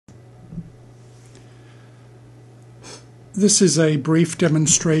This is a brief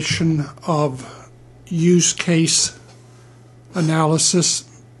demonstration of use case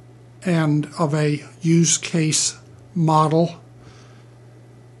analysis and of a use case model.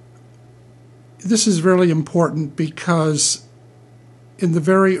 This is really important because in the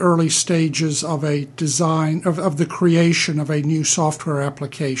very early stages of a design, of the creation of a new software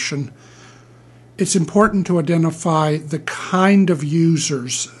application, it's important to identify the kind of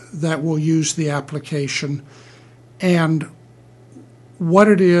users that will use the application and what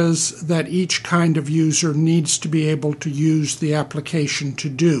it is that each kind of user needs to be able to use the application to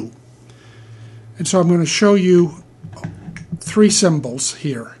do. And so I'm going to show you three symbols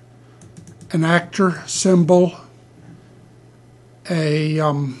here: an actor symbol, a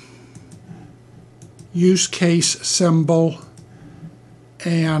use case symbol,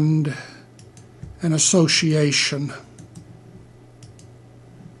 and an association.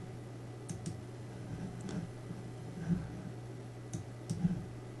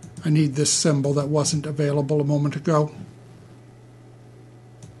 I need this symbol that wasn't available a moment ago.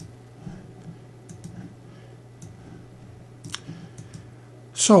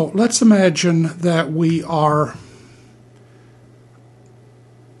 So let's imagine that we are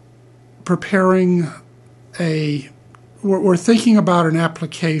preparing we're thinking about an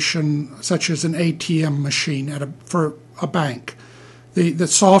application such as an ATM machine for a bank, the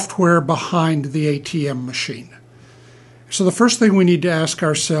software behind the ATM machine. So the first thing we need to ask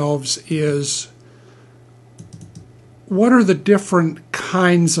ourselves is, what are the different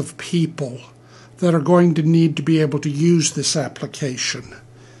kinds of people that are going to need to be able to use this application?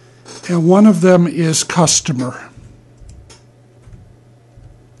 And one of them is customer.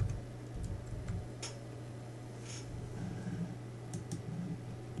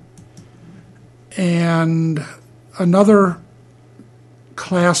 And another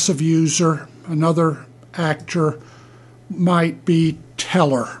class of user, another actor, might be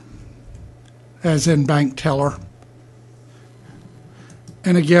teller, as in bank teller.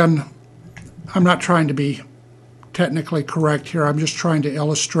 And again, I'm not trying to be technically correct here. I'm just trying to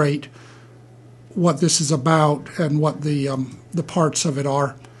illustrate what this is about and what the parts of it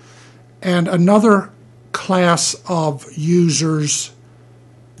are. And another class of users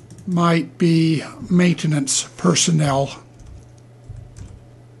might be maintenance personnel.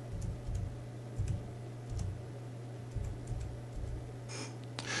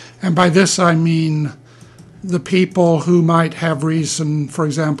 And by this I mean the people who might have reason, for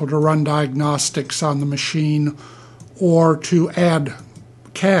example, to run diagnostics on the machine or to add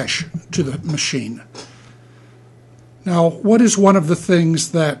cash to the machine. Now, what is one of the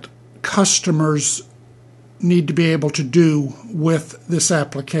things that customers need to be able to do with this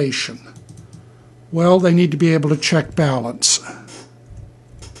application? Well, they need to be able to check balance.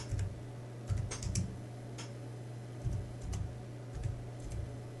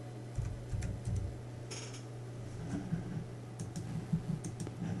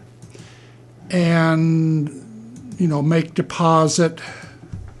 And, make deposit.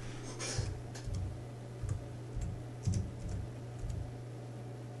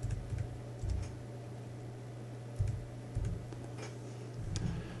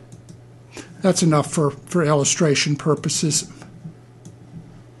 That's enough for illustration purposes.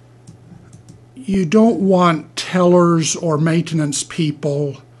 You don't want tellers or maintenance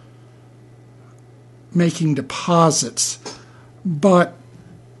people making deposits, but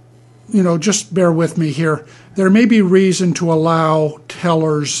just bear with me here. There may be reason to allow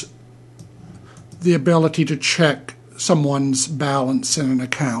tellers the ability to check someone's balance in an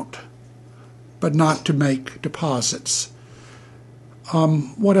account, but not to make deposits.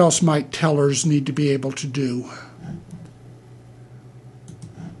 What else might tellers need to be able to do?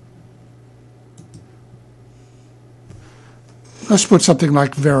 Let's put something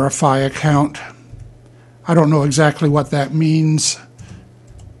like verify account. I don't know exactly what that means,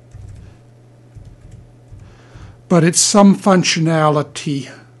 but it's some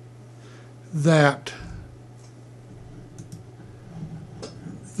functionality that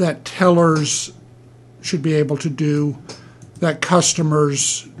tellers should be able to do that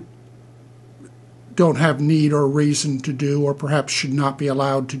customers don't have need or reason to do, or perhaps should not be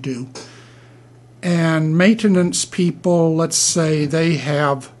allowed to do. And maintenance people, let's say they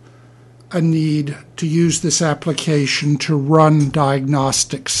have a need to use this application to run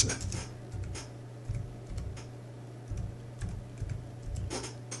diagnostics.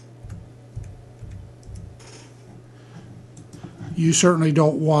 You certainly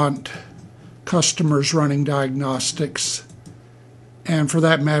don't want customers running diagnostics. And for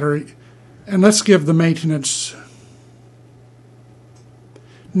that matter, and let's give the maintenance,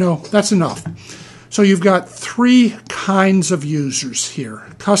 no, that's enough. So you've got three kinds of users here: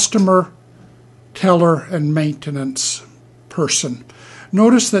 customer, teller, and maintenance person.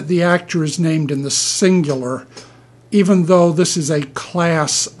 Notice that the actor is named in the singular, even though this is a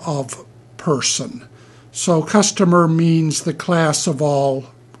class of person. So customer means the class of all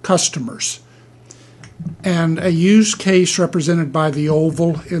customers. And a use case represented by the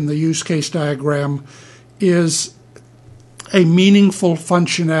oval in the use case diagram is a meaningful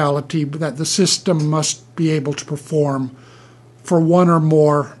functionality that the system must be able to perform for one or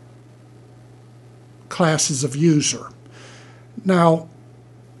more classes of user. Now,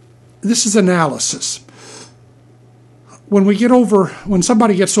 this is analysis. When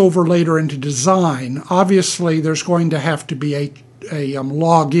somebody gets over later into design, obviously there's going to have to be a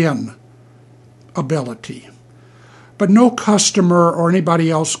login ability. But no customer or anybody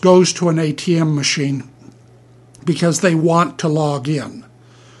else goes to an ATM machine because they want to log in.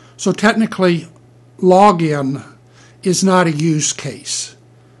 So technically, login is not a use case.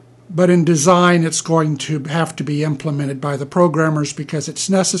 But in design, it's going to have to be implemented by the programmers because it's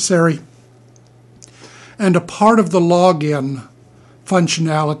necessary. And a part of the login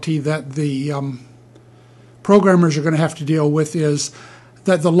functionality that the programmers are going to have to deal with is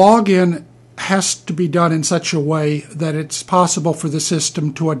that the login has to be done in such a way that it's possible for the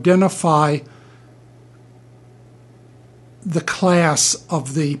system to identify the class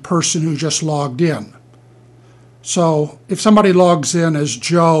of the person who just logged in. So if somebody logs in as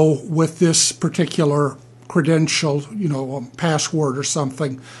Joe with this particular credential, password or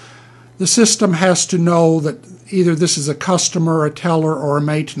something, the system has to know that either this is a customer, a teller, or a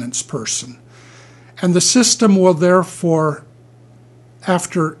maintenance person. And the system will therefore,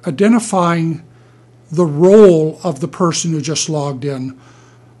 after identifying the role of the person who just logged in,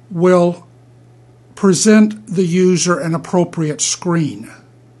 will present the user an appropriate screen.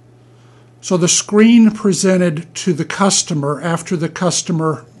 So the screen presented to the customer after the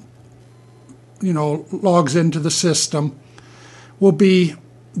customer, logs into the system will be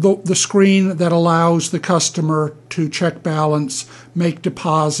the screen that allows the customer to check balance, make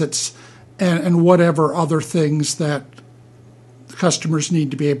deposits, and whatever other things that the customers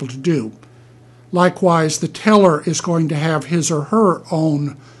need to be able to do. Likewise, the teller is going to have his or her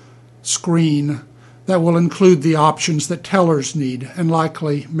own screen that will include the options that tellers need, and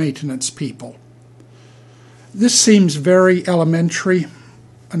likely maintenance people. This seems very elementary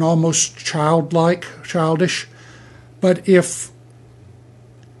and almost childish, but if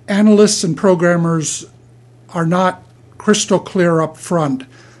analysts and programmers are not crystal clear up front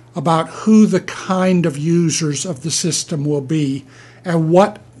about who the kind of users of the system will be and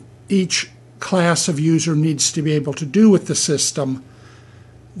what each class of user needs to be able to do with the system,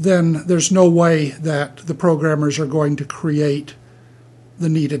 then there's no way that the programmers are going to create the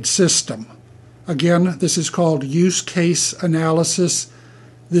needed system. Again, this is called use case analysis.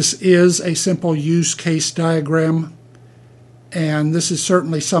 This is a simple use case diagram, and this is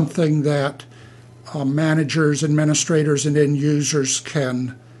certainly something that managers, administrators, and end users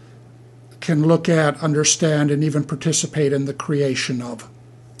can look at, understand, and even participate in the creation of.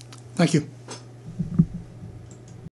 Thank you.